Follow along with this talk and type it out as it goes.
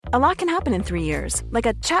A lot can happen in 3 years, like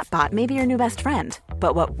a chatbot may be your new best friend.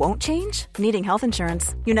 But what won't change? Needing health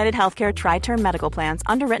insurance. United Healthcare Tri-Term Medical Plans,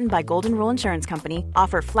 underwritten by Golden Rule Insurance Company,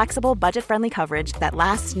 offer flexible, budget-friendly coverage that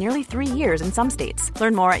lasts nearly 3 years in some states.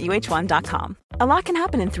 Learn more at uh1.com. A lot can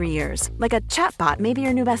happen in 3 years, like a chatbot may be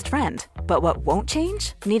your new best friend. But what won't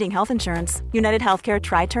change? Needing health insurance. United Healthcare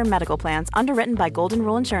Tri-Term Medical Plans, underwritten by Golden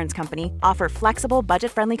Rule Insurance Company, offer flexible,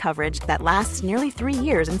 budget-friendly coverage that lasts nearly 3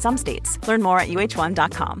 years in some states. Learn more at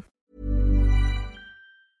uh1.com.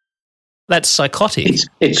 That's psychotic.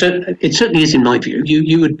 It certainly is, in my view.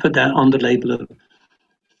 You would put that on the label of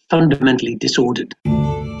fundamentally disordered.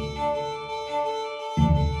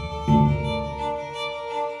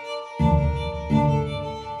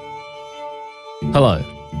 Hello,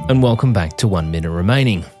 and welcome back to 1 Minute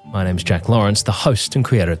Remaining. My name's Jack Lawrence, the host and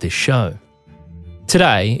creator of this show.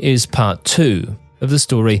 Today is part 2 of the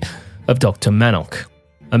story of Dr. Manock,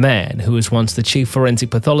 a man who was once the chief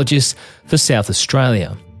forensic pathologist for South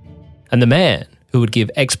Australia, and the man who would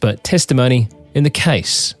give expert testimony in the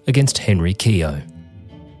case against Henry Keogh.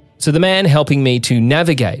 So the man helping me to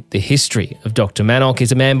navigate the history of Dr. Manock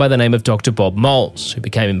is a man by the name of Dr. Bob Moles, who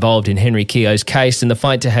became involved in Henry Keogh's case and the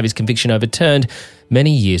fight to have his conviction overturned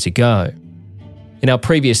many years ago. In our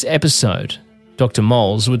previous episode, Dr.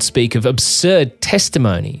 Moles would speak of absurd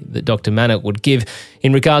testimony that Dr. Manock would give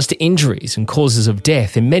in regards to injuries and causes of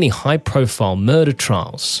death in many high-profile murder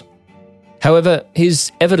trials. However,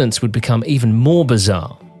 his evidence would become even more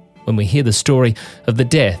bizarre when we hear the story of the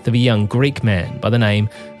death of a young Greek man by the name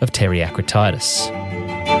of Terry Akratitis.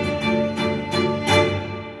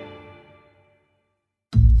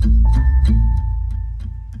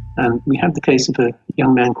 We have the case of a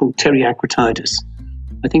young man called Terry Akratitis.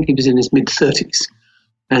 I think he was in his mid-30s,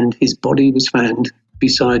 and his body was found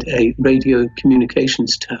beside a radio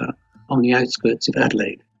communications tower on the outskirts of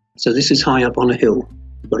Adelaide. So this is high up on a hill.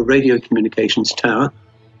 You've got a radio communications tower,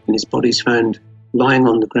 and his body's found lying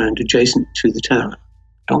on the ground adjacent to the tower.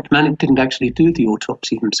 Dr. Manock didn't actually do the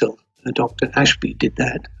autopsy himself. Dr. Ashby did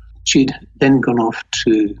that. She'd then gone off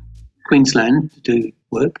to Queensland to do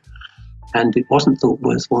work, and it wasn't thought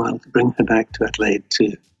worthwhile to bring her back to Adelaide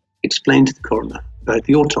to explain to the coroner about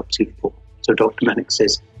the autopsy report. So Dr. Manock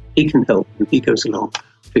says he can help, and he goes along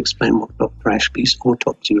to explain what Dr. Ashby's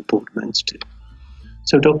autopsy report amounts to.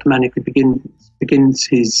 So Dr. Manock begins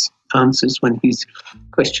his answers when he's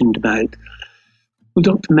questioned about, well,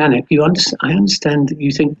 Dr. Manock, I understand that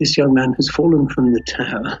you think this young man has fallen from the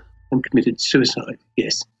tower and committed suicide.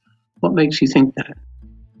 Yes. What makes you think that?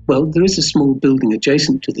 Well, there is a small building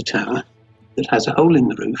adjacent to the tower that has a hole in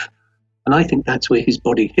the roof, and I think that's where his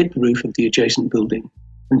body hit the roof of the adjacent building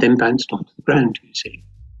and then bounced onto the ground, you see.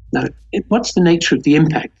 Now, what's the nature of the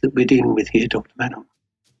impact that we're dealing with here, Dr. Manock?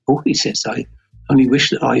 Oh, he says, I only wish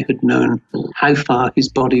that I had known how far his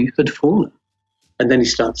body had fallen. And then he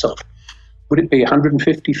starts off. Would it be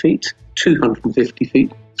 150 feet, 250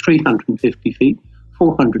 feet, 350 feet,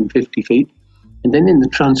 450 feet? And then in the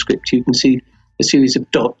transcript, you can see a series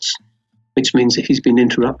of dots, which means that he's been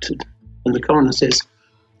interrupted. And the coroner says,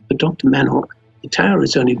 but Dr. Manock, the tower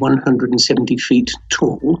is only 170 feet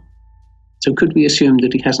tall, so could we assume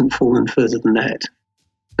that he hasn't fallen further than that?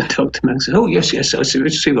 And Dr. Manock says, oh, yes, I see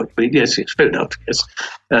what you mean. Yes, fair enough, yes.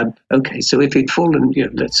 Okay, so if he'd fallen,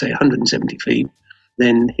 let's say 170 feet,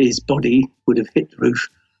 then his body would have hit the roof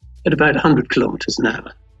at about 100 kilometres an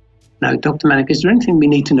hour. Now, Dr. Manock, is there anything we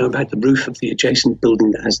need to know about the roof of the adjacent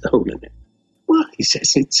building that has the hole in it? Well, he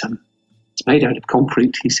says it's made out of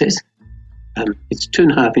concrete, he says. It's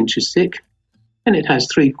 2.5 inches thick, and it has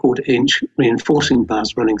 3/4 inch reinforcing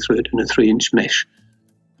bars running through it and a 3-inch mesh.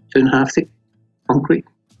 2.5 thick concrete.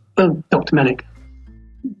 Well, Dr. Manock,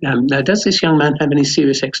 now does this young man have any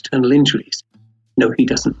serious external injuries? No, he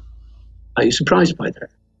doesn't. Are you surprised by that?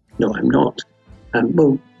 No, I'm not.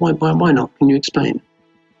 Well, why not? Can you explain?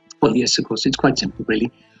 Well, yes, of course, it's quite simple,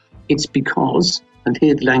 really. It's because, and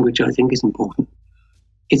here the language I think is important,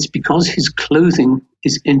 it's because his clothing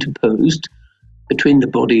is interposed between the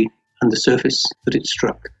body and the surface that it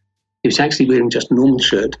struck. He was actually wearing just a normal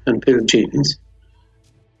shirt and a pair of jeans.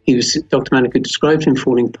 Dr. Manock had described him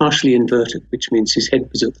falling partially inverted, which means his head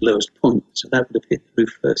was at the lowest point, so that would have hit the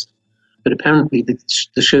roof first. But apparently the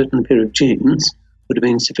shirt and a pair of jeans would have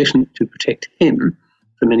been sufficient to protect him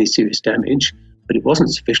from any serious damage, but it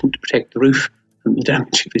wasn't sufficient to protect the roof from the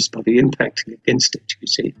damage of his body impacting against it, you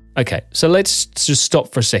see. Okay, so let's just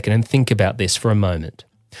stop for a second and think about this for a moment.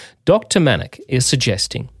 Dr. Manock is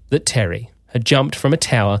suggesting that Terry had jumped from a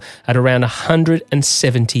tower at around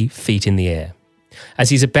 170 feet in the air.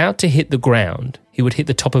 As he's about to hit the ground, he would hit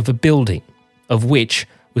the top of a building, of which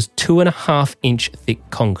was 2.5 inch thick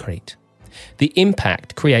concrete. The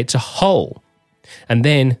impact creates a hole, and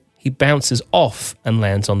then he bounces off and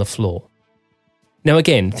lands on the floor. Now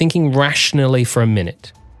again, thinking rationally for a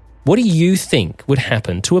minute, what do you think would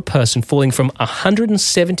happen to a person falling from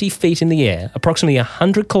 170 feet in the air, approximately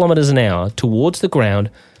 100 kilometres an hour, towards the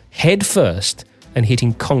ground, head first, and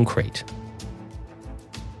hitting concrete?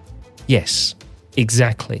 Yes,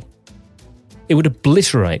 exactly. It would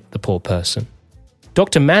obliterate the poor person.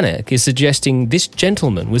 Dr. Manock is suggesting this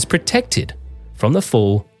gentleman was protected from the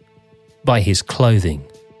fall by his clothing.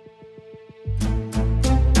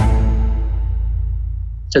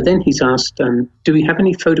 So then he's asked, do we have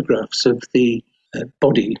any photographs of the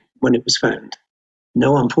body when it was found?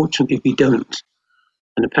 No, unfortunately, we don't.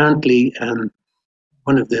 And apparently,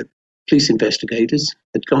 one of the police investigators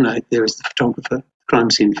had gone out there as the photographer, the crime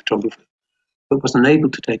scene photographer, but was unable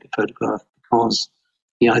to take a photograph because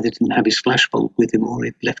he either didn't have his flash bulb with him or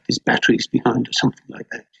he'd left his batteries behind or something like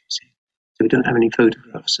that, you see. So we don't have any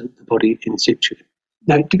photographs of the body in situ.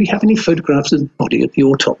 Now, do we have any photographs of the body at the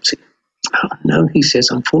autopsy? Oh, no, he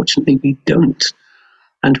says, unfortunately, we don't.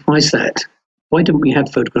 And why is that? Why don't we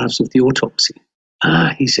have photographs of the autopsy?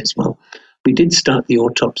 He says, well, we did start the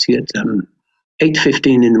autopsy at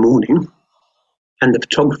 8:15 in the morning, and the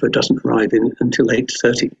photographer doesn't arrive in until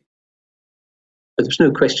 8:30. But there's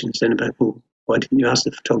no questions then about, well, why didn't you ask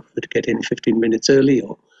the photographer to get in 15 minutes early,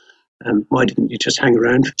 or why didn't you just hang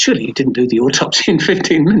around? Surely you didn't do the autopsy in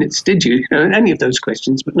 15 minutes, did you? Any of those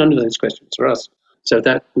questions, but none of those questions are asked. So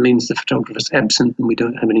that means the photographer's absent and we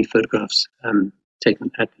don't have any photographs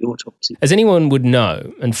taken at the autopsy. As anyone would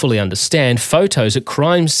know and fully understand, photos at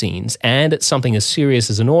crime scenes and at something as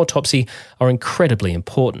serious as an autopsy are incredibly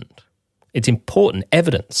important. It's important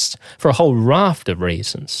evidence for a whole raft of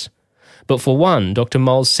reasons. But for one, Dr.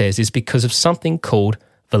 Moles says is because of something called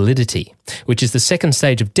validity, which is the second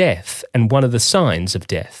stage of death and one of the signs of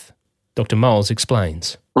death. Dr. Moles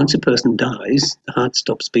explains. Once a person dies, the heart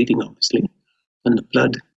stops beating, obviously, and the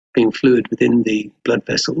blood, being fluid within the blood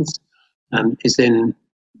vessels, is then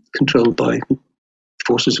controlled by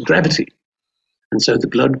forces of gravity. And so the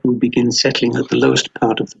blood will begin settling at the lowest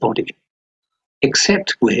part of the body,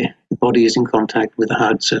 except where the body is in contact with a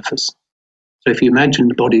hard surface. So if you imagine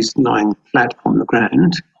the body's lying flat on the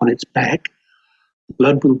ground, on its back, the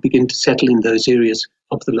blood will begin to settle in those areas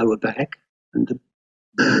of the lower back and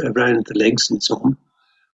around the legs and so on.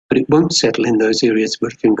 But it won't settle in those areas where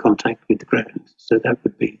it's in contact with the ground. So that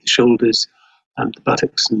would be the shoulders, the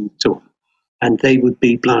buttocks and so on. And they would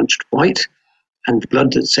be blanched white, and the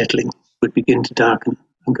blood that's settling would begin to darken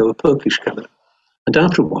and go a purplish colour. And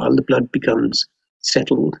after a while, the blood becomes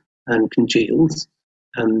settled and congeals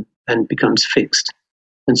and becomes fixed.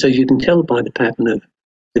 And so you can tell by the pattern of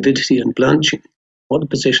lividity and blanching what the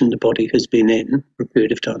position the body has been in for a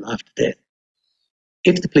period of time after death.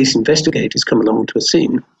 If the police investigators come along to a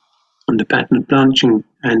scene and the pattern of blanching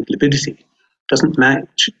and lividity doesn't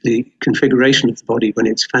match the configuration of the body when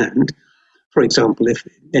it's found, for example, if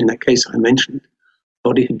in that case I mentioned, the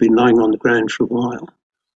body had been lying on the ground for a while,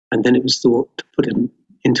 and then it was thought to put him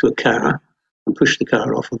into a car and push the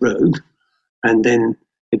car off a road, and then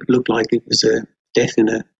it would look like it was a death in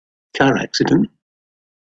a car accident,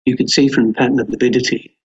 you could see from the pattern of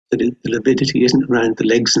lividity that the lividity isn't around the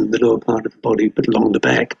legs and the lower part of the body, but along the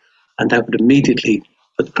back, and that would immediately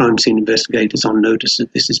put the crime scene investigators on notice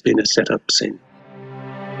that this has been a set-up scene.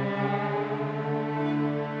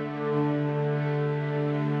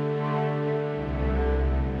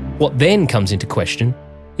 What then comes into question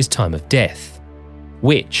is time of death,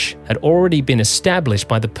 which had already been established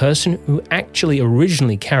by the person who actually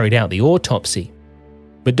originally carried out the autopsy.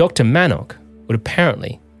 But Dr. Manock would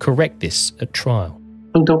apparently correct this at trial.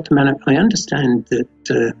 Well, Dr. Manock, I understand that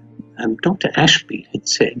Dr. Ashby had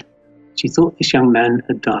said she thought this young man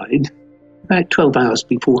had died about 12 hours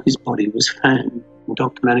before his body was found. And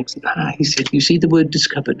Dr. Manock said, he said, you see the word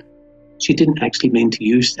discovered? She didn't actually mean to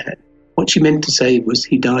use that. What she meant to say was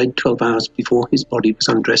he died 12 hours before his body was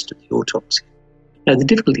undressed at the autopsy. Now, the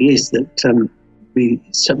difficulty is that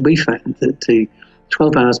we found that the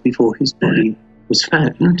 12 hours before his body was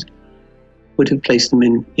found would have placed him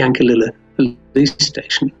in Yankalilla police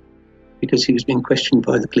station because he was being questioned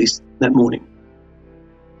by the police that morning.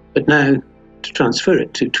 But now, to transfer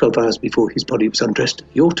it to 12 hours before his body was undressed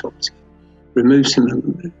at the autopsy removes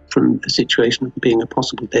him from a situation of being a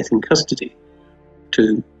possible death in custody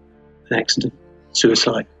to an accident,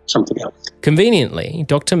 suicide, something else. Conveniently,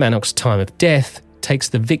 Dr. Manock's time of death takes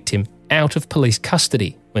the victim out of police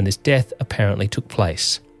custody when this death apparently took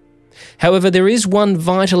place. However, there is one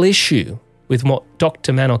vital issue with what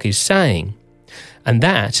Dr. Manock is saying, and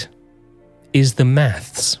that is the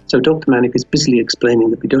maths? So Dr. Manock is busily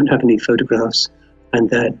explaining that we don't have any photographs and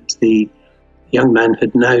that the young man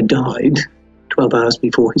had now died 12 hours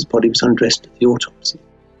before his body was undressed at the autopsy.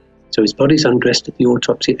 So his body's undressed at the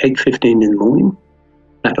autopsy at 8:15 in the morning.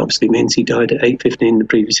 That obviously means he died at 8:15 the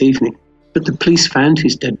previous evening. But the police found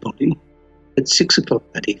his dead body at 6 o'clock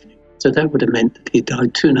that evening. So that would have meant that he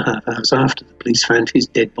died 2.5 hours after the police found his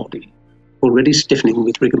dead body, already stiffening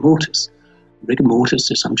with rigor mortis. Rigor mortis,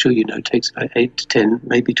 as I'm sure you know, takes about 8 to 10,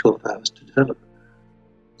 maybe 12 hours to develop.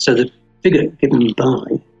 So the figure given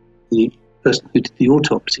by the person who did the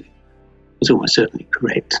autopsy was almost certainly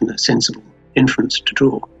correct and a sensible inference to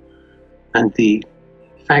draw. And the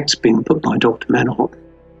facts being put by Dr. Manock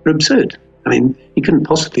were absurd. I mean, he couldn't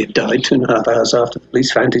possibly have died 2.5 hours after the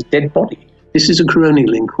police found his dead body. This is a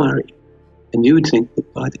coronial inquiry. And you would think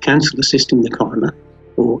that by the counsel assisting the coroner,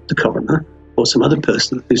 or some other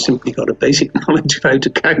person who simply got a basic knowledge of how to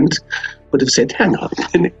count, would have said, hang on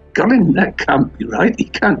a minute, Colin, that can't be right. He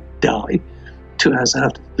can't die 2 hours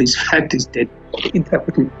after the police found his dead body. That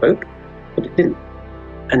wouldn't work. But it didn't.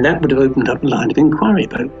 And that would have opened up a line of inquiry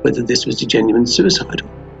about whether this was a genuine suicide.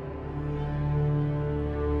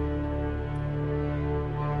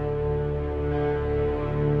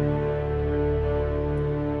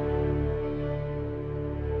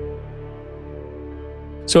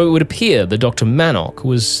 So it would appear that Dr. Manock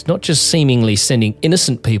was not just seemingly sending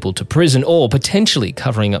innocent people to prison or potentially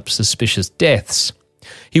covering up suspicious deaths.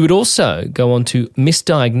 He would also go on to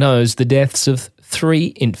misdiagnose the deaths of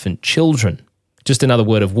 3 infant children. Just another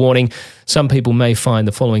word of warning, some people may find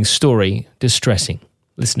the following story distressing.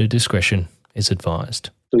 Listener discretion is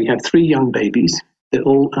advised. So we have 3 young babies. They're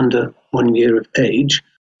all under 1 year of age,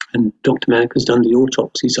 and Dr. Manock has done the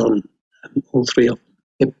autopsies on all 3 of them.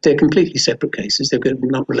 They're completely separate cases. They're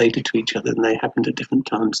not related to each other, and they happened at different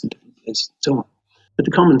times and different places and so on. But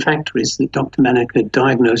the common factor is that Dr. Manock had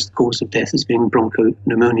diagnosed the cause of death as being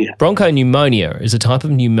bronchopneumonia. Bronchopneumonia is a type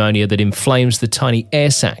of pneumonia that inflames the tiny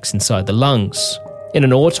air sacs inside the lungs. In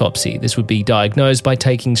an autopsy, this would be diagnosed by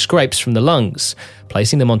taking scrapes from the lungs,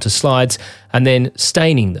 placing them onto slides, and then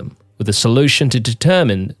staining them with a solution to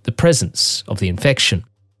determine the presence of the infection.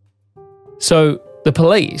 So the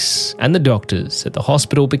police and the doctors at the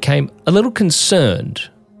hospital became a little concerned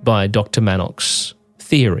by Dr. Manock's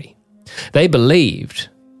theory. They believed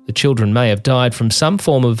the children may have died from some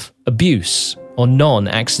form of abuse or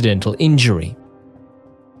non-accidental injury.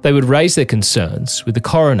 They would raise their concerns with the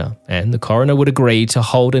coroner, and the coroner would agree to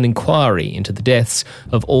hold an inquiry into the deaths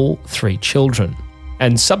of all 3 children,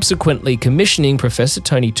 and subsequently commissioning Professor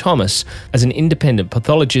Tony Thomas as an independent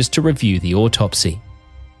pathologist to review the autopsy.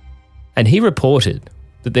 And he reported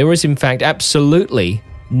that there was in fact absolutely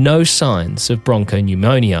no signs of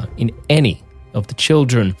bronchopneumonia in any of the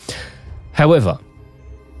children. However,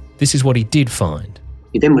 this is what he did find.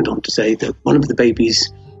 He then went on to say that one of the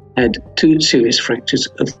babies had 2 serious fractures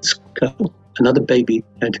of the skull, another baby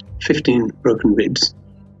had 15 broken ribs,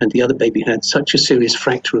 and the other baby had such a serious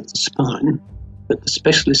fracture of the spine that the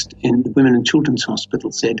specialist in the Women and Children's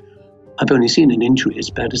Hospital said, I've only seen an injury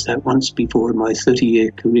as bad as that once before in my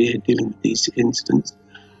 30-year career dealing with these incidents.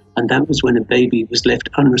 And that was when a baby was left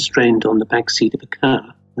unrestrained on the back seat of a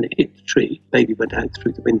car. When it hit the tree, the baby went out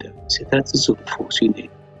through the window. He said, that's the sort of force you need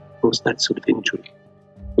to cause that sort of injury.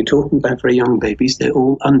 We're talking about very young babies. They're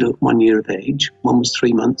all under 1 year of age. One was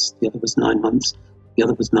 3 months, the other was 9 months, the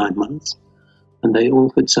other was 9 months. And they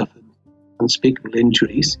all had suffered unspeakable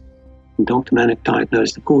injuries. And Dr. Manock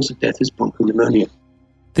diagnosed the cause of death as bronchopneumonia.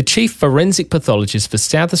 The chief forensic pathologist for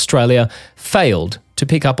South Australia failed to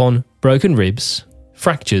pick up on broken ribs,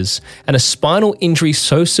 fractures, and a spinal injury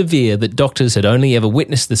so severe that doctors had only ever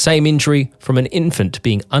witnessed the same injury from an infant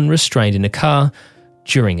being unrestrained in a car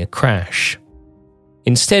during a crash.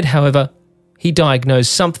 Instead, however, he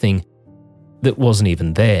diagnosed something that wasn't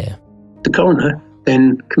even there. The coroner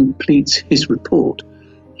then completes his report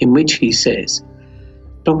in which he says,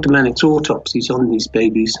 Dr. Manock's autopsies on these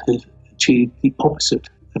babies have achieved the opposite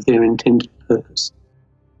of their intended purpose.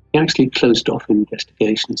 He actually closed off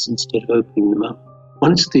investigations instead of opening them up.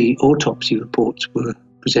 Once the autopsy reports were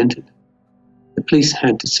presented, the police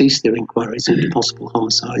had to cease their inquiries into possible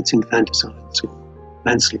homicides, infanticides or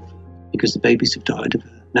manslaughter because the babies have died of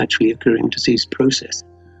a naturally occurring disease process.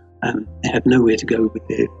 They had nowhere to go with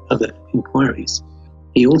their other inquiries.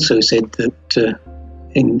 He also said that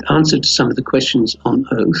in answer to some of the questions on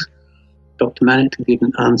oath, Dr. Manock had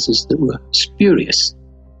given answers that were spurious,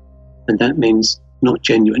 and that means not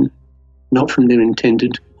genuine, not from their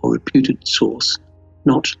intended or reputed source,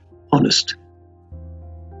 not honest.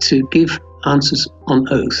 To give answers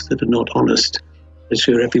on oath that are not honest, as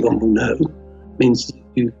sure everyone will know, means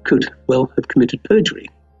you could well have committed perjury,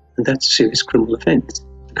 and that's a serious criminal offence.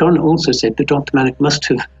 The coroner also said that Dr. Manock must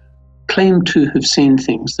have claimed to have seen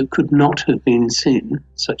things that could not have been seen,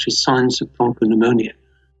 such as signs of bronchopneumonia,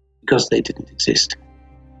 because they didn't exist.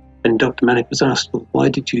 And Dr. Manock was asked, well, why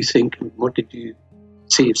did you think and what did you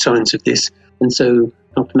see of signs of this? And so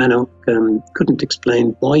Dr. Manock couldn't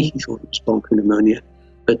explain why he thought it was bronchopneumonia,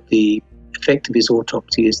 but the effect of his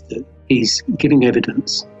autopsy is that he's giving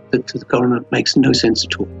evidence that to the coroner makes no sense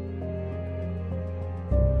at all.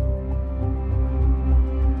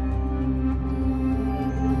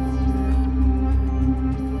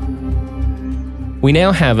 We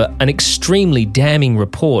now have an extremely damning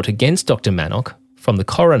report against Dr. Manock from the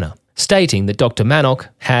coroner, stating that Dr. Manock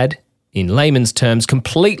had, in layman's terms,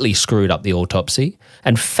 completely screwed up the autopsy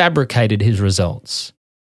and fabricated his results.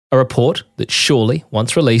 A report that surely,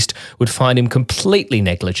 once released, would find him completely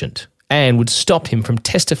negligent and would stop him from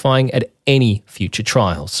testifying at any future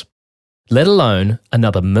trials, let alone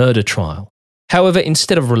another murder trial. However,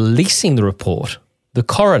 instead of releasing the report, the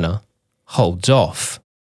coroner holds off.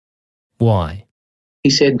 Why? He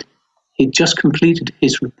said he'd just completed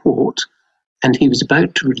his report and he was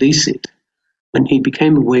about to release it when he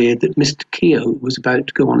became aware that Mr. Keogh was about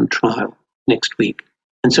to go on trial next week.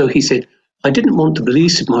 And so he said, I didn't want the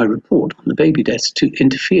release of my report on the baby deaths to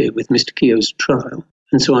interfere with Mr. Keogh's trial.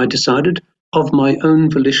 And so I decided, of my own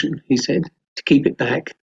volition, he said, to keep it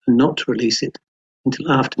back and not to release it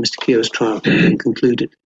until after Mr. Keogh's trial had been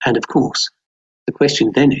concluded. And of course, the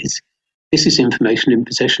question then is this information in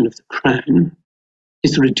possession of the Crown.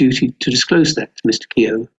 Is there a duty to disclose that to Mr.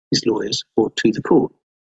 Keogh, his lawyers, or to the court?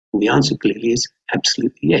 And the answer clearly is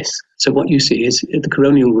absolutely yes. So what you see is the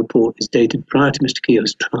coronial report is dated prior to Mr.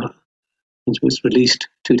 Keogh's trial and was released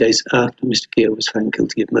 2 days after Mr. Keogh was found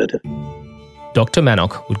guilty of murder. Dr.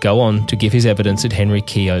 Manock would go on to give his evidence at Henry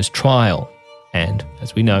Keogh's trial. And,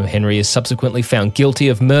 as we know, Henry is subsequently found guilty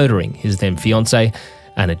of murdering his then fiancée,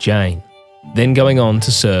 Anna Jane, then going on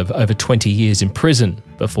to serve over 20 years in prison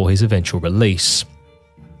before his eventual release.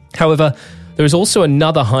 However, there is also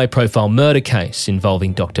another high-profile murder case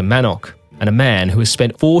involving Dr. Manock and a man who has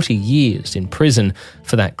spent 40 years in prison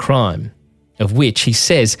for that crime, of which he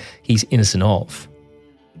says he's innocent of.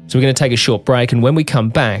 So we're going to take a short break, and when we come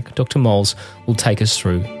back, Dr. Moles will take us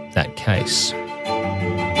through that case.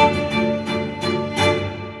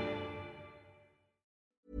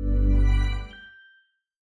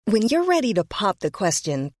 When you're ready to pop the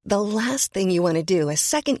question, the last thing you want to do is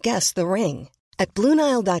second-guess the ring. At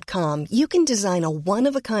BlueNile.com, you can design a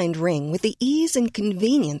one-of-a-kind ring with the ease and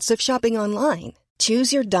convenience of shopping online.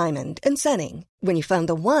 Choose your diamond and setting. When you find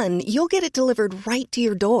the one, you'll get it delivered right to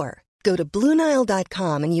your door. Go to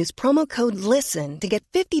BlueNile.com and use promo code LISTEN to get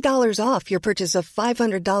 $50 off your purchase of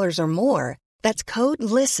 $500 or more. That's code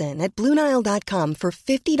LISTEN at BlueNile.com for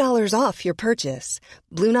 $50 off your purchase.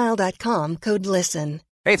 BlueNile.com, code LISTEN.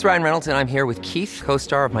 Hey, it's Ryan Reynolds, and I'm here with Keith,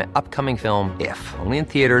 co-star of my upcoming film, If, only in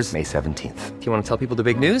theaters May 17th. Do you want to tell people the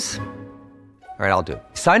big news? All right, I'll do it.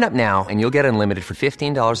 Sign up now and you'll get unlimited for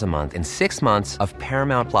 $15 a month and 6 months of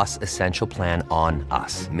Paramount Plus Essential Plan on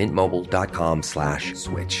us.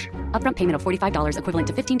 MintMobile.com/switch. Upfront payment of $45 equivalent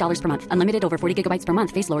to $15 per month. Unlimited over 40 gigabytes per month.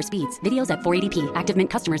 Face lower speeds. Videos at 480p. Active Mint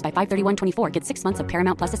customers by 531.24 get 6 months of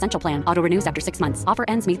Paramount Plus Essential Plan. Auto renews after 6 months. Offer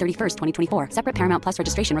ends May 31st, 2024. Separate Paramount Plus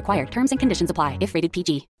registration required. Terms and conditions apply if rated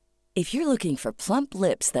PG. If you're looking for plump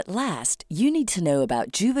lips that last, you need to know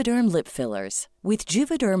about Juvederm lip fillers. With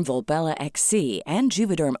Juvederm Volbella XC and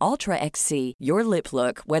Juvederm Ultra XC, your lip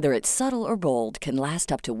look, whether it's subtle or bold, can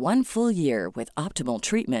last up to 1 full year with optimal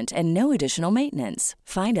treatment and no additional maintenance.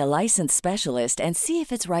 Find a licensed specialist and see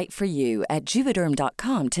if it's right for you at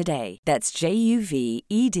Juvederm.com today. That's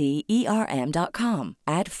JUVEDERM.com.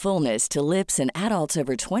 Add fullness to lips in adults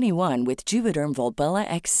over 21 with Juvederm Volbella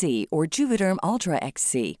XC or Juvederm Ultra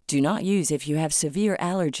XC. Do not use if you have severe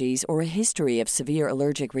allergies or a history of severe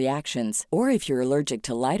allergic reactions, or if you're allergic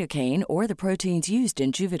to lidocaine or the proteins used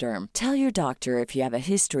in Juvederm. Tell your doctor if you have a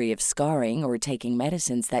history of scarring or taking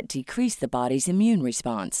medicines that decrease the body's immune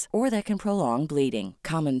response or that can prolong bleeding.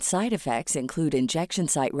 Common side effects include injection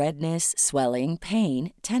site redness, swelling,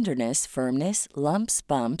 pain, tenderness, firmness, lumps,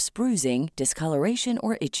 bumps, bruising, discoloration,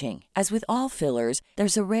 or itching. As with all fillers,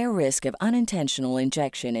 there's a rare risk of unintentional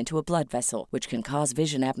injection into a blood vessel, which can cause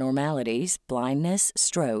vision abnormalities, blindness,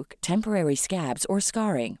 stroke, temporary scabs, or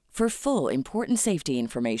scarring. For full important safety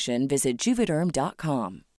information, visit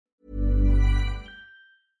Juvederm.com.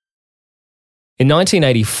 In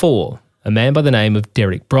 1984, a man by the name of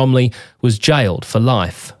Derek Bromley was jailed for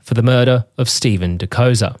life for the murder of Stephen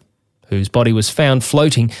DeCosa, whose body was found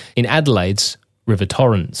floating in Adelaide's River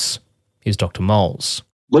Torrens. Here's Dr. Moles.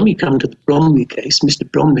 When we come to the Bromley case, Mr.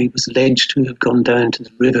 Bromley was alleged to have gone down to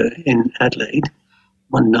the river in Adelaide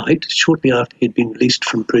one night, shortly after he had been released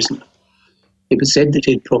from prison. It was said that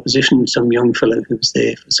he had propositioned some young fellow who was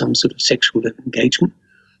there for some sort of sexual engagement,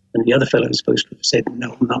 and the other fellow was supposed to have said,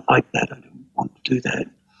 "No, I'm not like that, I don't want to do that."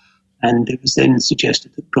 And it was then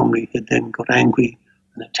suggested that Bromley had then got angry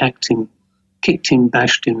and attacked him, kicked him,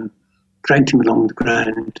 bashed him, dragged him along the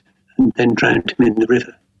ground, and then drowned him in the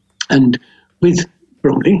river. And with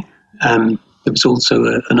Bromley, there was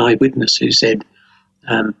also an eyewitness who said,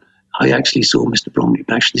 "I actually saw Mr. Bromley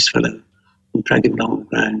bash this fellow and drag him along the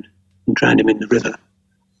ground and drown him in the river."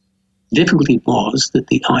 The difficulty was that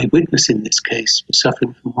the eyewitness in this case was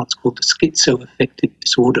suffering from what's called a schizoaffective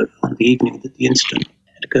disorder on the evening that the incident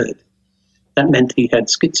had occurred. That meant he had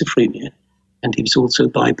schizophrenia and he was also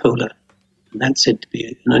bipolar. And that's said to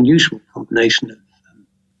be an unusual combination of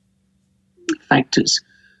factors.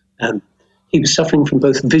 He was suffering from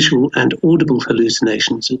both visual and audible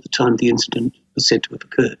hallucinations at the time the incident was said to have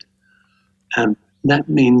occurred. That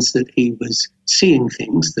means that he was seeing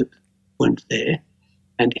things that weren't there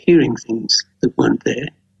and hearing things that weren't there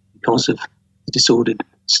because of the disordered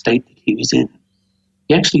state that he was in.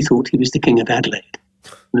 He actually thought he was the King of Adelaide.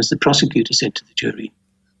 And as the prosecutor said to the jury,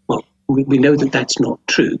 well, we know that that's not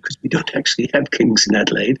true because we don't actually have kings in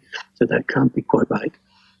Adelaide, so that can't be quite right.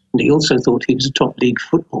 And he also thought he was a top league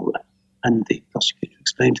footballer. And the prosecutor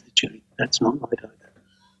explained to the jury, that's not right either.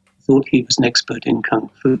 He thought he was an expert in kung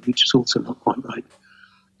fu, which is also not quite right.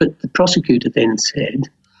 But the prosecutor then said,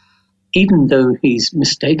 even though he's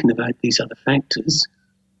mistaken about these other factors,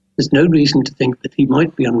 there's no reason to think that he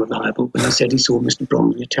might be unreliable when he said he saw Mr.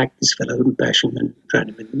 Bromley attack this fellow and bash him and drown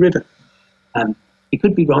him in the river. He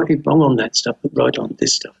could be wrong on that stuff, but right on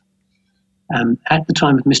this stuff. At the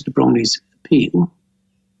time of Mr. Bromley's appeal,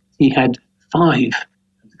 he had 5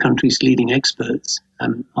 of the country's leading experts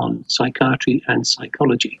on psychiatry and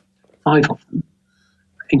psychology, 5 of them,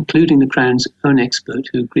 including the Crown's own expert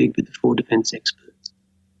who agreed with the 4 defence experts.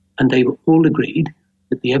 And they were all agreed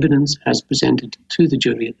that the evidence as presented to the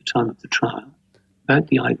jury at the time of the trial about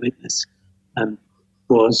the eyewitness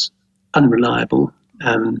was unreliable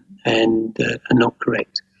and not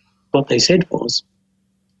correct. What they said was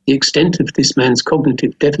the extent of this man's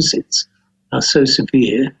cognitive deficits are so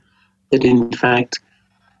severe that, in fact,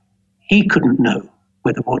 he couldn't know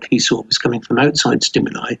whether what he saw was coming from outside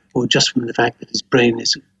stimuli or just from the fact that his brain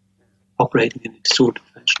is operating in a disordered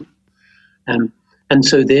fashion. And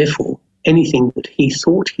so, therefore, anything that he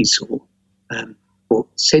thought he saw or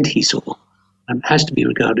said he saw has to be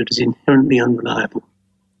regarded as inherently unreliable.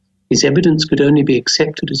 His evidence could only be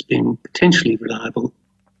accepted as being potentially reliable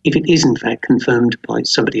if it is, in fact, confirmed by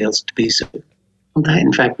somebody else to be so. And that,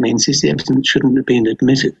 in fact, means his evidence shouldn't have been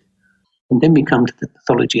admitted. And then we come to the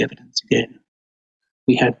pathology evidence again.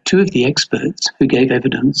 We had 2 of the experts who gave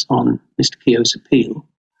evidence on Mr. Keogh's appeal,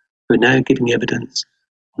 who are now giving evidence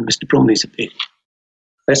on Mr. Bromley's appeal.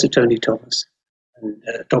 Professor Tony Thomas and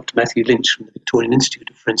Dr. Matthew Lynch from the Victorian Institute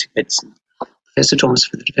of Forensic Medicine. Professor Thomas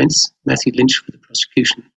for the defence, Matthew Lynch for the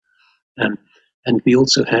prosecution. And we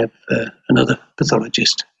also have another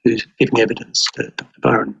pathologist who's giving evidence, Dr.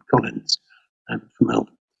 Byron Collins from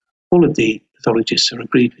Melbourne. All of the pathologists are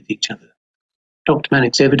agreed with each other. Dr.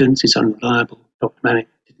 Manock's evidence is unreliable. Dr. Manock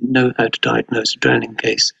didn't know how to diagnose a drowning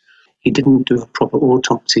case. He didn't do a proper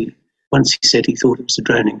autopsy. Once he said he thought it was a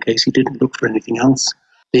drowning case, he didn't look for anything else.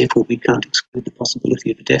 Therefore, we can't exclude the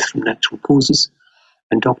possibility of a death from natural causes.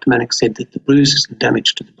 And Dr. Manock said that the bruises and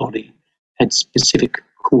damage to the body had specific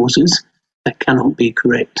causes that cannot be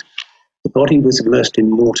correct. The body was immersed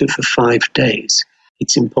in water for 5 days.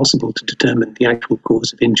 It's impossible to determine the actual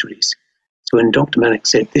cause of injuries. So when Dr. Manock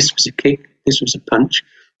said this was a kick, this was a punch,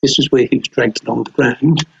 this was where he was dragged along the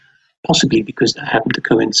ground, possibly because that happened to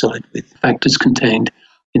coincide with factors contained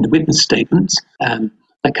in the witness statements,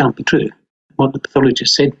 that can't be true. What the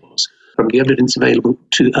pathologist said was, from the evidence available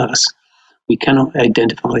to us, we cannot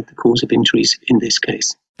identify the cause of injuries in this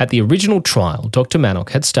case. At the original trial, Dr. Manock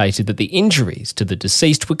had stated that the injuries to the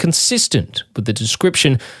deceased were consistent with the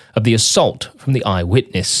description of the assault from the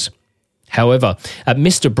eyewitness. However, at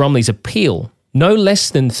Mr. Bromley's appeal, no less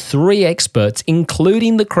than 3 experts,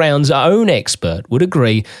 including the Crown's own expert, would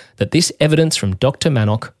agree that this evidence from Dr.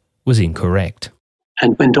 Manock was incorrect.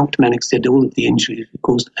 And when Dr. Manock said all of the injuries were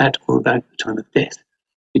caused at or about the time of death,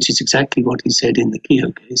 which is exactly what he said in the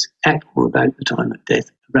Keogh case, at or about the time of death,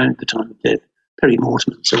 around the time of death,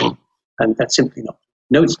 peri-mortem and so on, and that's simply not.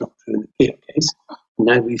 No, it's not true in the Keogh case. And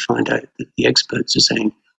now we find out that the experts are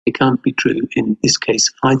saying it can't be true in this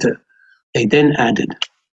case either. They then added,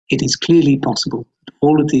 it is clearly possible that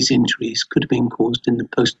all of these injuries could have been caused in the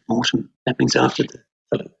post-mortem. That means after the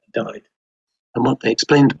fellow who died. And what they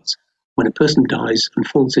explained was, when a person dies and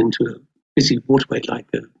falls into a busy waterway like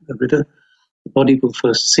a river, the body will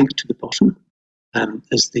first sink to the bottom.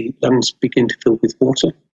 As the lungs begin to fill with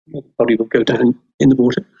water, the body will go down in the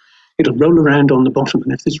water. It'll roll around on the bottom,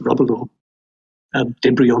 and if there's rubble or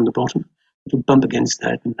debris on the bottom, it'll bump against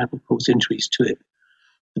that, and that will cause injuries to it.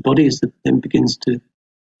 The body, then begins to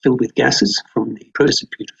fill with gases from the process of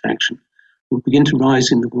putrefaction, will begin to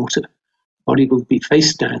rise in the water. The body will be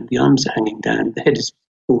face down, the arms are hanging down, the head is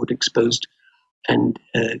forward exposed, and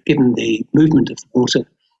given the movement of the water,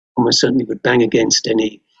 almost certainly would bang against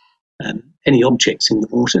any objects in the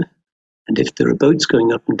water. And if there are boats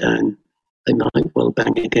going up and down, they might well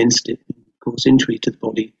bang against it and cause injury to the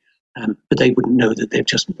body. But they wouldn't know that they've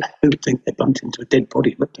just think they bumped into a dead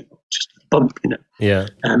body, but they just a bump, Yeah.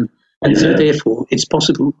 And so therefore, it's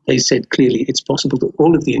possible, they said clearly, it's possible that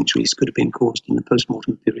all of the injuries could have been caused in the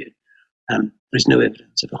post-mortem period. There is no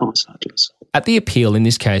evidence of a homicidal assault. At the appeal in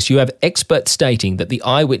this case, you have experts stating that the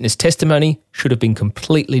eyewitness testimony should have been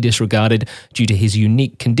completely disregarded due to his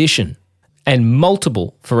unique condition, and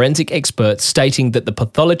multiple forensic experts stating that the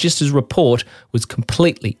pathologist's report was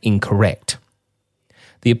completely incorrect.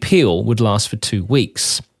 The appeal would last for 2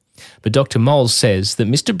 weeks, but Dr. Moles says that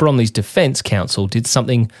Mr. Bromley's defence counsel did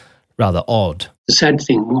something rather odd. The sad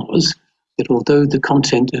thing was that although the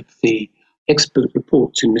content of the expert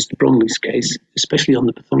reports in Mr. Bromley's case, especially on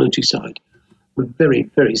the pathology side, were very,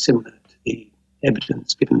 very similar to the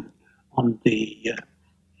evidence given on the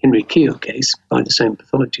Henry Keogh case by the same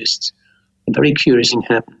pathologists, a very curious thing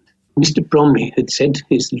happened. Mr. Bromley had said to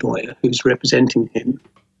his lawyer, who's representing him,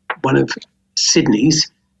 one of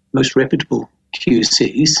Sydney's most reputable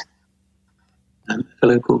QCs, a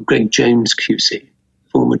fellow called Greg James QC,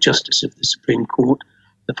 former Justice of the Supreme Court,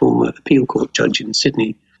 the former appeal court judge in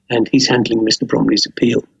Sydney, and he's handling Mr. Bromley's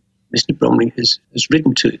appeal. Mr. Bromley has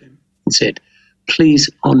written to him and said, please,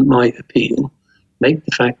 on my appeal, make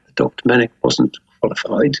the fact that Dr. Manock wasn't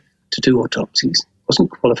qualified to do autopsies,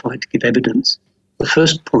 wasn't qualified to give evidence, the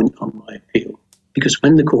first point on my appeal, because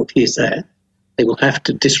when the court hears that, they will have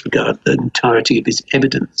to disregard the entirety of his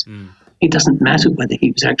evidence. It doesn't matter whether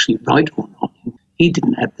he was actually right or not. He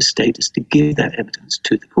didn't have the status to give that evidence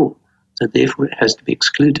to the court, so therefore it has to be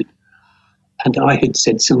excluded. And I had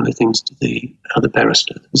said similar things to the other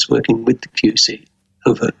barrister that was working with the QC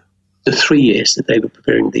over the 3 years that they were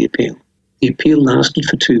preparing the appeal. The appeal lasted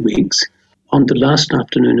for 2 weeks. On the last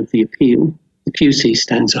afternoon of the appeal, the QC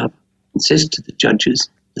stands up and says to the judges,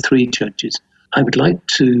 the 3 judges, I would like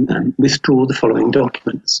to withdraw the following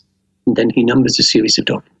documents. And then he numbers a series of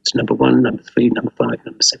documents, number 1, number 3, number 5,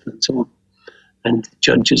 number 7, and so on. And the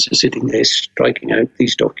judges are sitting there striking out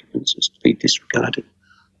these documents as to be disregarded.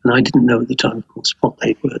 And I didn't know at the time, of course, what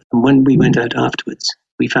they were. And when we went out afterwards,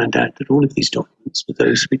 we found out that all of these documents were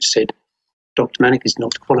those which said Dr. Manock is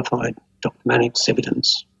not qualified, Dr. Manock's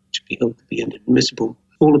evidence should be held to be inadmissible.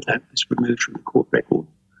 All of that was removed from the court record.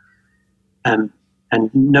 And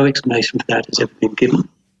no explanation for that has ever been given.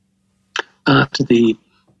 After the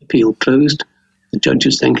appeal closed, the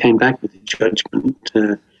judges then came back with a judgment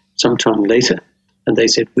sometime later, and they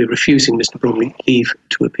said, we're refusing Mr. Bromley leave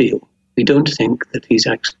to appeal. We don't think that he's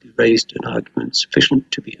actually raised an argument sufficient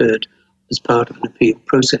to be heard as part of an appeal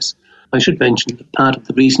process. I should mention that part of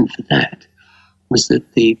the reason for that was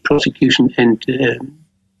that the prosecution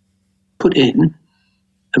put in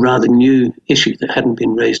a rather new issue that hadn't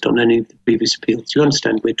been raised on any of the previous appeals. You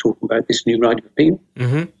understand we're talking about this new right of appeal?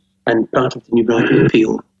 Mm-hmm. And part of the new right of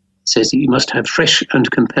appeal says that you must have fresh and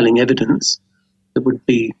compelling evidence that would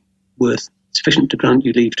be worth sufficient to grant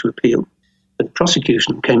you leave to appeal. But the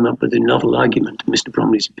prosecution came up with a novel argument in Mr.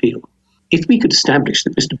 Bromley's appeal. If we could establish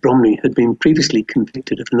that Mr. Bromley had been previously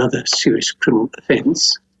convicted of another serious criminal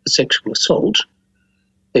offence, a sexual assault,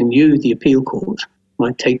 then you, the appeal court,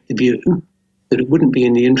 might take the view that it wouldn't be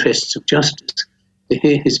in the interests of justice to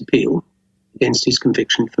hear his appeal against his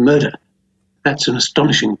conviction for murder. That's an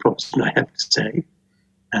astonishing proposition, I have to say.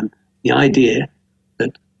 The idea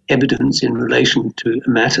that evidence in relation to a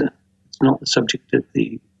matter that's not the subject of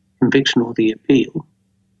the conviction or the appeal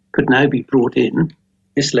could now be brought in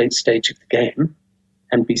this late stage of the game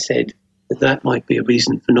and be said that that might be a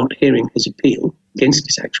reason for not hearing his appeal against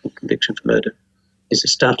his actual conviction for murder is a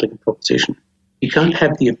startling proposition. You can't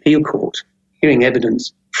have the appeal court hearing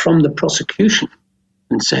evidence from the prosecution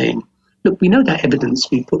and saying, look, we know that evidence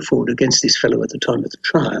we put forward against this fellow at the time of the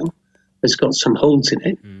trial has got some holes in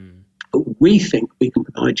it, but we think we can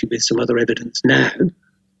provide you with some other evidence now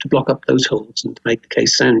to block up those holes and to make the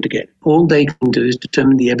case sound again. All they can do is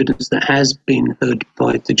determine the evidence that has been heard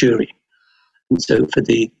by the jury. And so for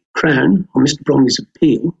the Crown, on Mr. Bromley's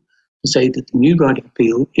appeal, to say that the new right of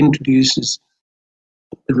appeal introduces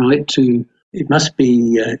the right to, it must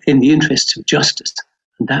be in the interests of justice.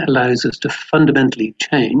 And that allows us to fundamentally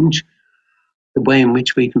change the way in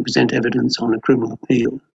which we can present evidence on a criminal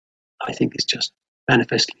appeal, I think is just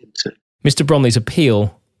manifestly absurd. Mr. Bromley's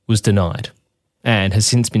appeal was denied and has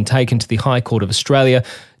since been taken to the High Court of Australia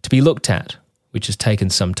to be looked at, which has taken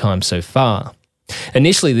some time so far.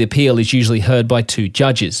 Initially, the appeal is usually heard by 2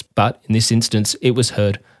 judges, but in this instance, it was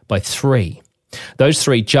heard by 3. Those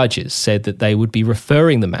 3 judges said that they would be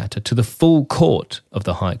referring the matter to the full court of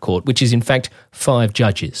the High Court, which is in fact 5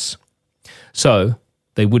 judges. So,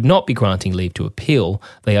 they would not be granting leave to appeal,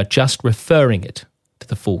 they are just referring it to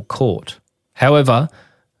the full court. However,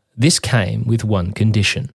 this came with one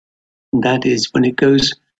condition. And that is when it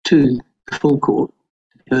goes to the full court,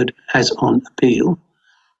 heard as on appeal,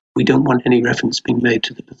 we don't want any reference being made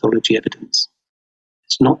to the pathology evidence.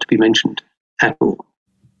 It's not to be mentioned at all.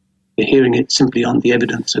 We're hearing it simply on the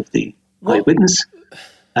evidence of the eyewitness.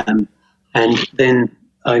 And then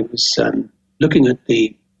I was looking at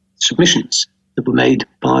the submissions that were made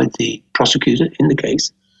by the prosecutor in the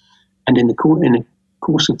case, and in the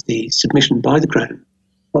course of the submission by the Crown,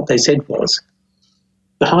 what they said was,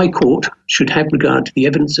 the High Court should have regard to the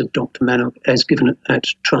evidence of Dr. Manock as given at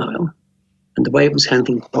trial and the way it was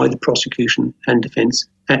handled by the prosecution and defence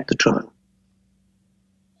at the trial.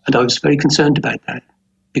 And I was very concerned about that,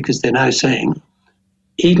 because they're now saying,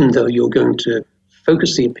 even though you're going to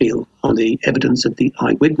focus the appeal on the evidence of the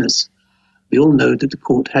eyewitness, we all know that the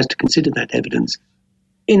court has to consider that evidence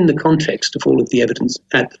in the context of all of the evidence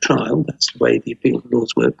at the trial. That's the way the appeal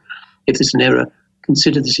laws work. If there's an error,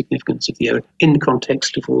 consider the significance of the error in the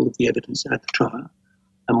context of all of the evidence at the trial.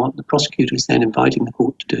 And what the prosecutor is then inviting the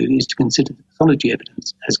court to do is to consider the pathology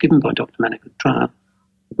evidence as given by Dr. Manock at trial,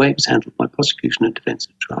 the way it was handled by prosecution and defence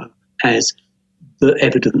at trial, as the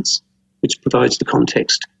evidence which provides the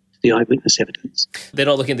context to the eyewitness evidence. They're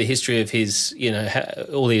not looking at the history of his,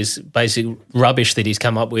 all his basic rubbish that he's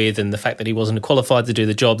come up with and the fact that he wasn't qualified to do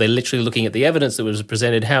the job. They're literally looking at the evidence that was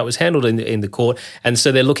presented, how it was handled in the court. And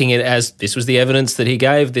so they're looking at it as, this was the evidence that he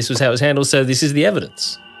gave, this was how it was handled, so this is the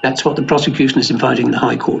evidence. That's what the prosecution is inviting the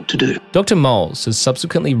High Court to do. Dr. Moles has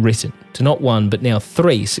subsequently written to not one but now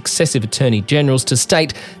 3 successive Attorney Generals to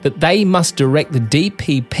state that they must direct the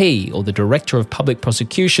DPP, or the Director of Public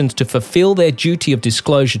Prosecutions, to fulfil their duty of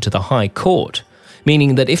disclosure to the High Court,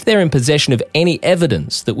 meaning that if they're in possession of any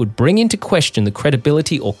evidence that would bring into question the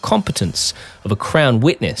credibility or competence of a Crown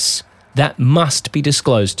witness, that must be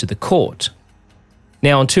disclosed to the court.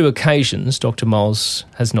 Now, on 2 occasions, Dr. Moles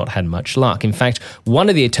has not had much luck. In fact, one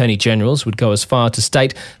of the Attorney Generals would go as far to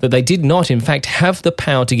state that they did not, in fact, have the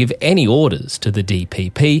power to give any orders to the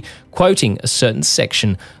DPP, quoting a certain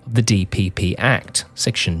section of the DPP Act,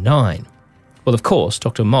 Section 9. Well, of course,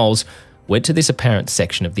 Dr. Moles went to this apparent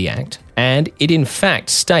section of the Act, and it in fact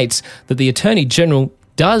states that the Attorney General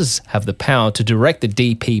does have the power to direct the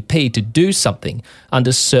DPP to do something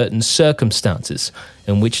under certain circumstances,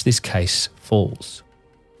 in which this case falls.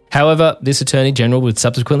 However, this Attorney General would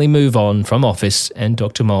subsequently move on from office, and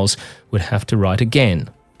Dr. Moles would have to write again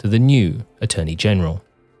to the new Attorney General.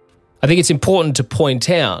 I think it's important to point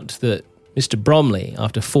out that Mr. Bromley,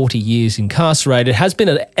 after 40 years incarcerated, has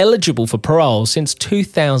been eligible for parole since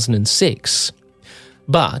 2006.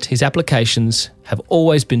 But his applications have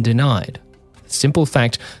always been denied. The simple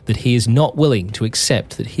fact that he is not willing to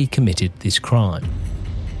accept that he committed this crime.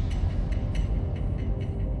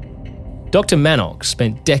 Dr. Manock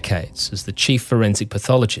spent decades as the chief forensic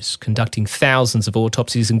pathologist, conducting thousands of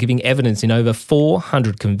autopsies and giving evidence in over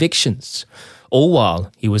 400 convictions, all while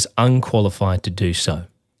he was unqualified to do so,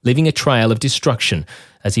 leaving a trail of destruction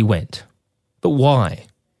as he went. But why?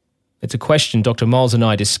 It's a question Dr. Moles and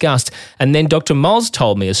I discussed, and then Dr. Moles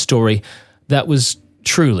told me a story that was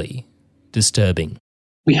truly disturbing.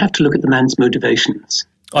 We have to look at the man's motivations.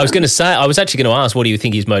 I was actually going to ask, what do you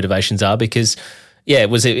think his motivations are? Because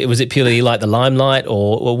was it purely like the limelight,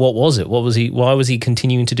 or what was it? Why was he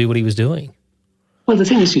continuing to do what he was doing? Well, the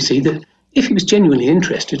thing is, you see, that if he was genuinely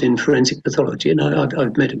interested in forensic pathology, and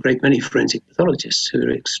I've met a great many forensic pathologists who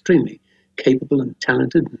are extremely capable and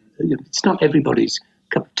talented. It's not everybody's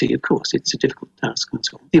cup of tea, of course. It's a difficult task and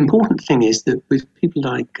so on. The important thing is that with people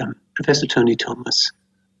like Professor Tony Thomas,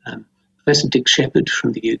 Professor Dick Shepherd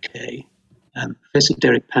from the UK, Professor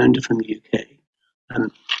Derek Pounder from the UK,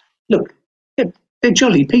 look, they're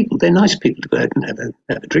jolly people. They're nice people to go out and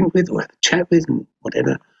have a drink with or have a chat with and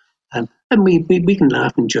whatever. And we can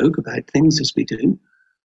laugh and joke about things as we do.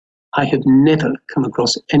 I have never come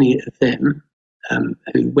across any of them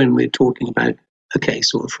who, when we're talking about a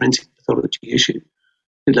case or a forensic pathology issue,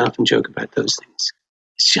 who laugh and joke about those things.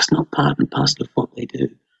 It's just not part and parcel of what they do.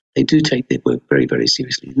 They do take their work very, very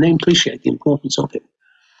seriously, and they appreciate the importance of it.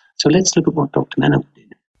 So let's look at what Dr. Manock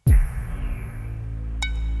did.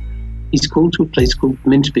 He's called to a place called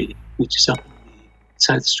Minterby, which is up in the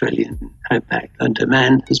South Australian outback, and a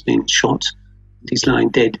man has been shot, and he's lying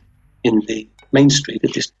dead in the main street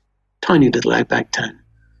of this tiny little outback town.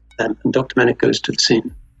 And Dr. Manock goes to the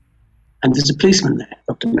scene. And there's a policeman there,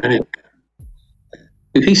 Dr. Manock,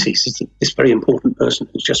 who he sees as this very important person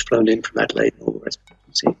who's just flown in from Adelaide and all the rest of it.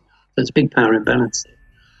 So there's a big power imbalance there.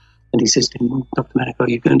 And he says to him, well, Dr. Manock, are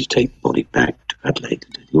you going to take the body back to Adelaide to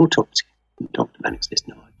do the autopsy? And Dr. Manock says,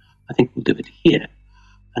 no, I think we'll do it here.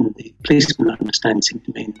 And the policeman understands him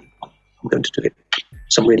to mean, well, I'm going to do it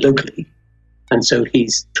somewhere locally. And so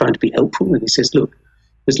he's trying to be helpful, and he says, look,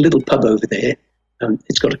 there's a little pub over there.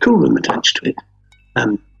 It's got a cool room attached to it.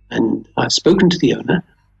 And I've spoken to the owner,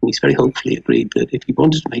 and he's very hopefully agreed that if he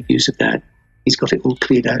wanted to make use of that, he's got it all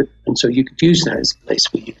cleared out. And so you could use that as a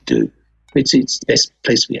place where you could do, it's the best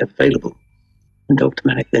place we have available. And Dr.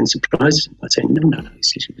 Manock then surprises him by saying, no, he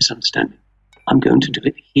says, you misunderstand me. I'm going to do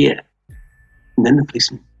it here. And then the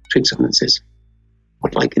policeman tricks on and says,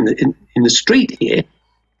 what, like in the street here?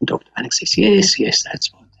 And Dr. Manock says, yes,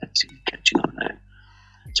 that's what, that's catching on now.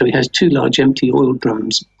 So he has 2 large empty oil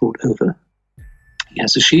drums brought over. He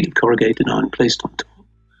has a sheet of corrugated iron placed on top.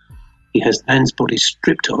 He has the man's body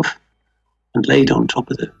stripped off and laid on top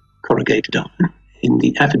of the corrugated iron. In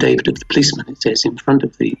the affidavit of the policeman, it says, in front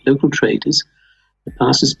of the local traders, the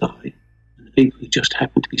passers-by, and the people who just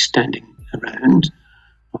happened to be standing around,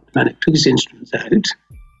 Dr. Manock took his instruments out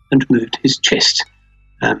and moved his chest,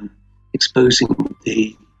 exposing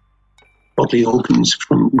the bodily organs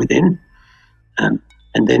from within.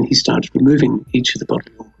 And then he started removing each of the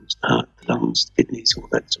bodily organs, the heart, the lungs, the kidneys, all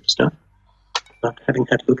that sort of stuff. After having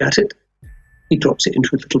had a look at it, he drops it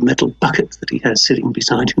into a little metal bucket that he has sitting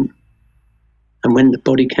beside him. And when the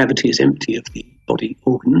body cavity is empty of the body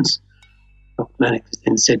organs, Dr. Manock is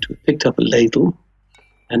then said to have picked up a ladle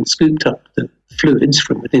and scooped up the fluids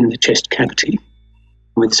from within the chest cavity.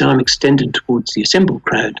 And with his arm extended towards the assembled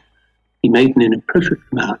crowd, he made an inappropriate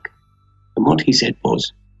remark. And what he said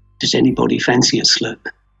was, does anybody fancy a slurp?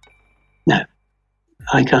 Now,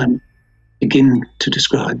 I can't begin to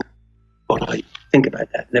describe what I think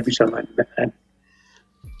about that. And every time I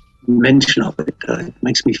mention of it, it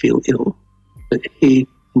makes me feel ill. But he,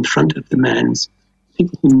 in front of the man's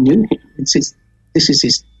people who knew him, this is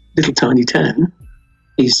his little tiny town,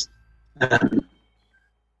 he's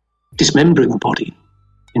dismembering a body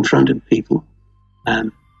in front of people,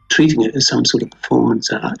 treating it as some sort of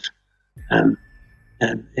performance art.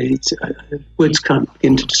 And it's, words can't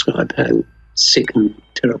begin to describe how sick and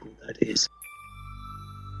terrible that is.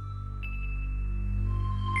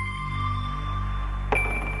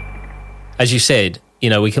 As you said,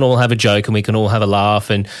 we can all have a joke and we can all have a laugh.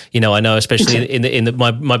 And, I know especially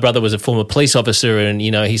my brother was a former police officer, and,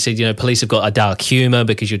 he said, police have got a dark humour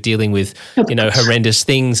because you're dealing with, horrendous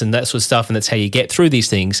things and that sort of stuff. And that's how you get through these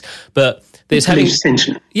things. But there's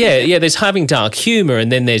there's having dark humour,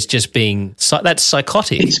 and then there's just being, that's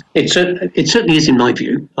psychotic. It certainly is in my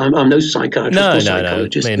view. I'm no psychiatrist or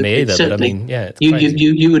psychologist. No, me either. But I mean, it's crazy.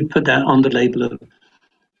 You would put that on the label of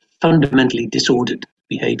fundamentally disordered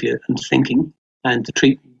behaviour and thinking. And the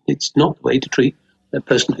treatment, it's not the way to treat a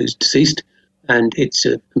person who's deceased, and it's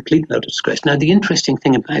a complete and utter disgrace. Now, the interesting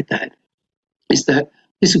thing about that is that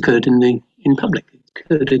this occurred in public. It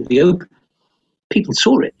occurred in the open. People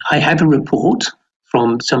saw it. I have a report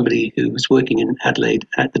from somebody who was working in Adelaide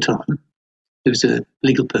at the time, who was a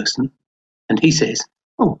legal person, and he says,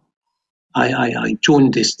 I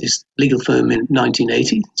joined this legal firm in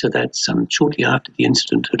 1980, so that's shortly after the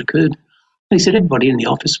incident had occurred. And he said everybody in the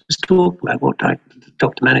office was talking about what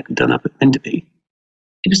Dr. Manock had done up at Minterby.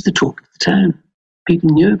 It was the talk of the town. People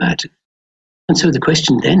knew about it. And so the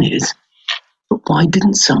question then is, but why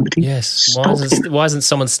didn't somebody stop him? Why hasn't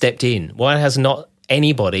someone stepped in? Why has not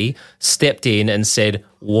anybody stepped in and said,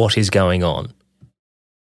 what is going on?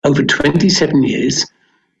 Over 27 years,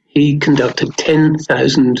 he conducted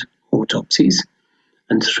 10,000 autopsies,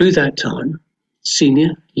 and through that time, senior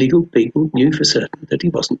legal people knew for certain that he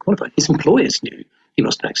wasn't qualified. His employers knew he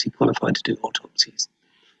wasn't actually qualified to do autopsies.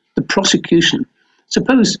 The prosecution,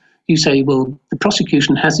 suppose you say, well, the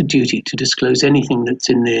prosecution has a duty to disclose anything that's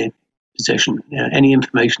in their possession, any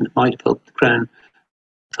information that might have helped the Crown,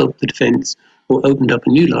 helped the defence, or opened up a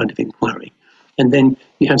new line of inquiry. And then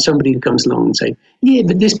you have somebody who comes along and say, yeah,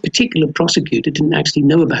 but this particular prosecutor didn't actually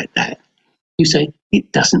know about that. You say,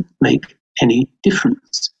 it doesn't make any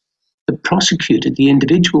difference. The prosecutor, the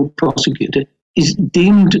individual prosecutor, is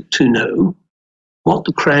deemed to know what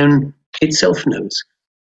the Crown itself knows.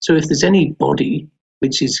 So if there's any body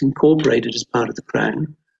which is incorporated as part of the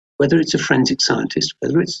Crown, whether it's a forensic scientist,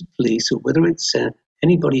 whether it's the police, or whether it's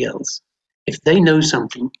anybody else, if they know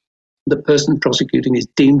something, the person prosecuting is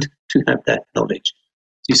deemed to have that knowledge.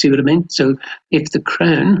 Do you see what I mean? So if the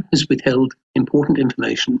Crown has withheld important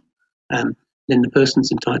information, then the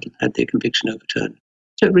person's entitled to have their conviction overturned.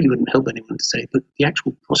 So it really wouldn't help anyone to say, but the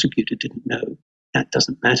actual prosecutor didn't know. That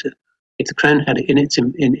doesn't matter. If the Crown had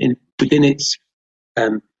it within its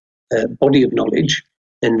body of knowledge,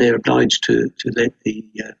 then they're obliged to let the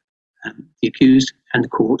accused and the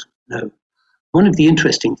court know. One of the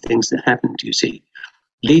interesting things that happened, you see,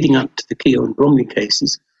 leading up to the Keogh and Bromley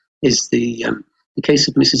cases, is the case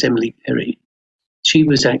of Mrs. Emily Perry. She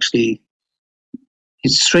was actually,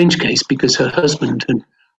 it's a strange case because her husband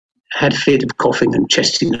had a fit of coughing and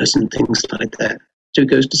chestiness and things like that. So he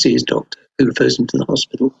goes to see his doctor, who refers him to the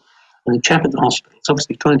hospital. And the chap at the hospital is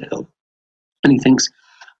obviously trying to help. And he thinks,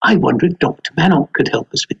 I wonder if Dr. Manock could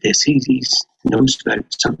help us with this. He knows about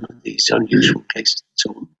some of these unusual cases and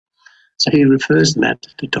so on. So he refers the matter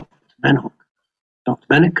to Dr. Manock. Dr.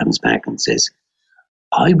 Manock comes back and says,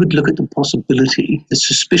 I would look at the possibility, the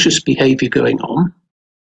suspicious behaviour going on,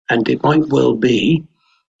 and it might well be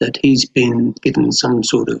that he's been given some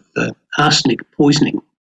sort of arsenic poisoning,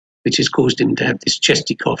 which has caused him to have this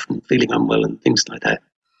chesty cough and feeling unwell and things like that.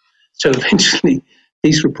 So eventually,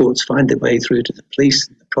 these reports find their way through to the police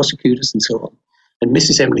and the prosecutors and so on. And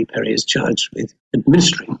Mrs. Emily Perry is charged with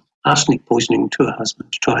administering arsenic poisoning to her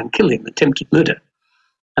husband to try and kill him, attempted murder.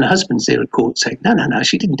 And her husband's there at court saying, no,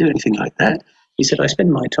 she didn't do anything like that. He said, I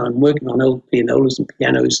spend my time working on old pianolas and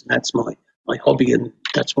pianos, and that's my hobby, and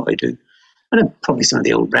that's what I do. And probably some of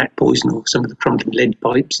the old rat poison or some of the crumbling lead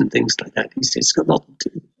pipes and things like that. He says, it's got nothing to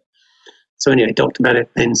do. So anyway, Dr. Manock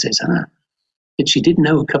then says, but she did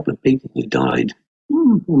know a couple of people who died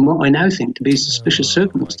in what I now think to be suspicious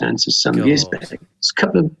circumstances some years back. There's a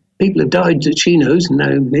couple of people have died that she knows, and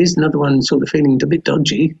now there's another one sort of feeling a bit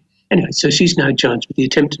dodgy. Anyway, so she's now charged with the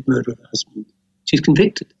attempted murder of her husband. She's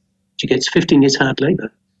convicted. She gets 15 years hard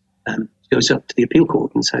labour. She goes up to the appeal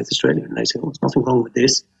court in South Australia, and they say, there's nothing wrong with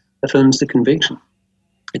this, affirms the conviction.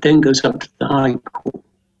 It then goes up to the High Court,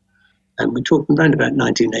 and we're talking around about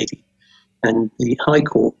 1980, and the High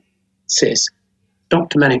Court says,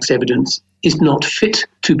 Dr. Manock's evidence is not fit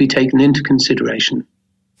to be taken into consideration.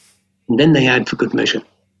 And then they add for good measure.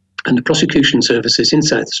 And the prosecution services in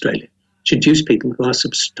South Australia should use people who are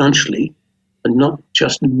substantially and not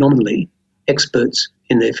just nominally experts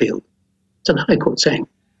in their field. So the High Court saying,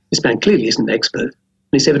 this man clearly isn't an expert.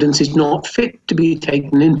 His evidence is not fit to be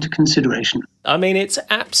taken into consideration. I mean, it's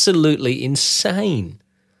absolutely insane.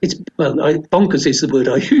 Bonkers is the word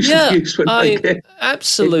I usually use when I get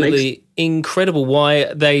absolutely incredible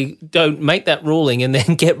why they don't make that ruling and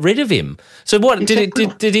then get rid of him. So what,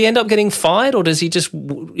 did he end up getting fired, or does he just,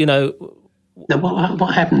 Now,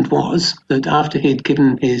 what happened was that after he'd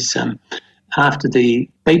given his, after the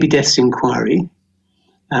baby deaths inquiry,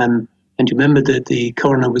 and you remember that the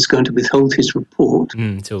coroner was going to withhold his report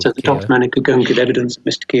so that Dr. Manock could go and give evidence at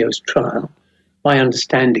Mr. Keogh's trial. My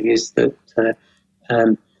understanding is that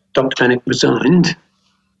Dr. Manock resigned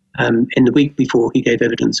in the week before he gave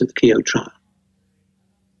evidence at the Keogh trial.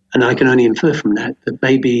 And I can only infer from that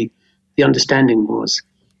maybe the understanding was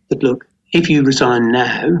that, look, if you resign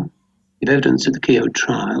now, give evidence at the Keogh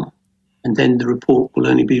trial, and then the report will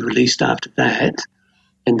only be released after that,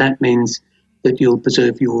 and that means that you'll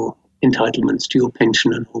preserve your entitlements to your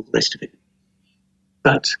pension and all the rest of it.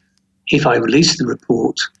 But if I release the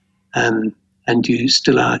report and you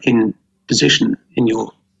still are in position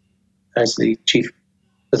as the chief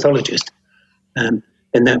pathologist, then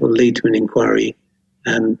that will lead to an inquiry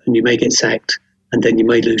and you may get sacked and then you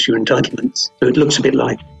may lose your entitlements. So it looks a bit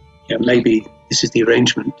like maybe this is the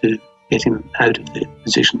arrangement to get him out of the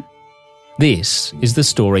position. This is the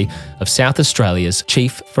story of South Australia's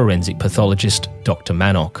chief forensic pathologist, Dr.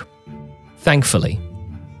 Manock. Thankfully,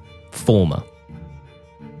 former.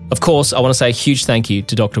 Of course, I want to say a huge thank you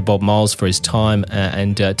to Dr. Bob Moles for his time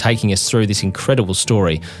and taking us through this incredible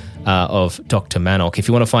story of Dr. Manock. If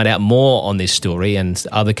you want to find out more on this story and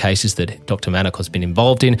other cases that Dr. Manock has been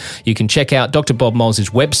involved in, you can check out Dr. Bob Moles'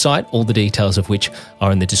 website, all the details of which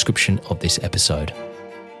are in the description of this episode.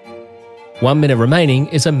 1 Minute Remaining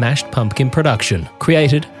is a Mashed Pumpkin production,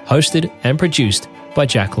 created, hosted and produced by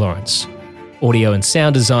Jack Lawrence. Audio and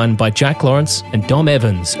sound design by Jack Lawrence and Dom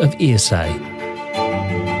Evans of ESA.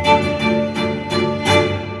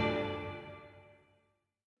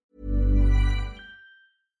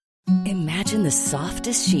 Imagine the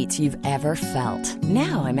softest sheets you've ever felt.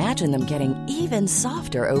 Now imagine them getting even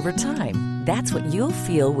softer over time. That's what you'll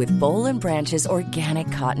feel with Boll & Branch's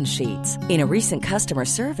organic cotton sheets. In a recent customer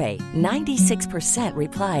survey, 96%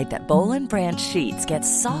 replied that Boll & Branch sheets get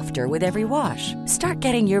softer with every wash. Start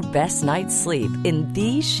getting your best night's sleep in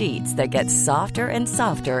these sheets that get softer and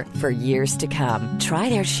softer for years to come. Try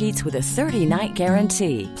their sheets with a 30-night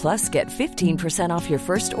guarantee. Plus, get 15% off your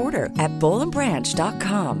first order at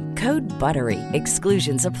bollandbranch.com. Code BUTTERY.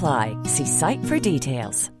 Exclusions apply. See site for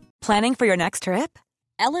details. Planning for your next trip?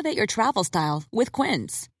 Elevate your travel style with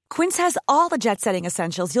Quince. Quince has all the jet-setting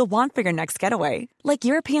essentials you'll want for your next getaway, like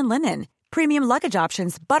European linen, premium luggage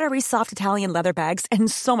options, buttery soft Italian leather bags,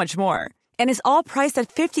 and so much more. And is all priced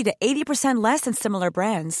at 50 to 80% less than similar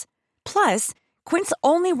brands. Plus, Quince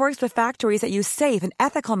only works with factories that use safe and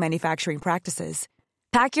ethical manufacturing practices.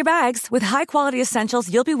 Pack your bags with high-quality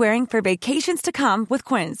essentials you'll be wearing for vacations to come with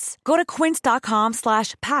Quince. Go to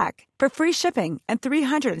quince.com/pack for free shipping and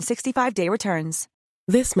 365-day returns.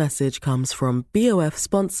 This message comes from BOF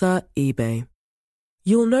sponsor eBay.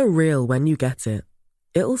 You'll know real when you get it.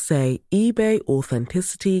 It'll say eBay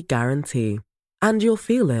Authenticity Guarantee. And you'll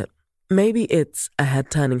feel it. Maybe it's a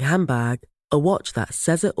head-turning handbag, a watch that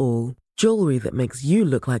says it all, jewelry that makes you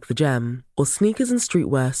look like the gem, or sneakers and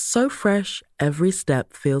streetwear so fresh every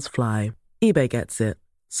step feels fly. eBay gets it.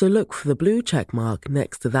 So look for the blue check mark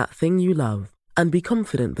next to that thing you love. And be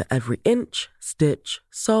confident that every inch, stitch,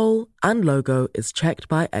 sole, and logo is checked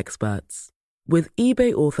by experts. With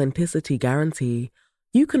eBay Authenticity Guarantee,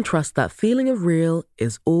 you can trust that feeling of real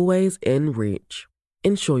is always in reach.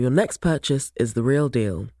 Ensure your next purchase is the real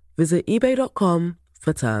deal. Visit ebay.com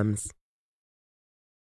for terms.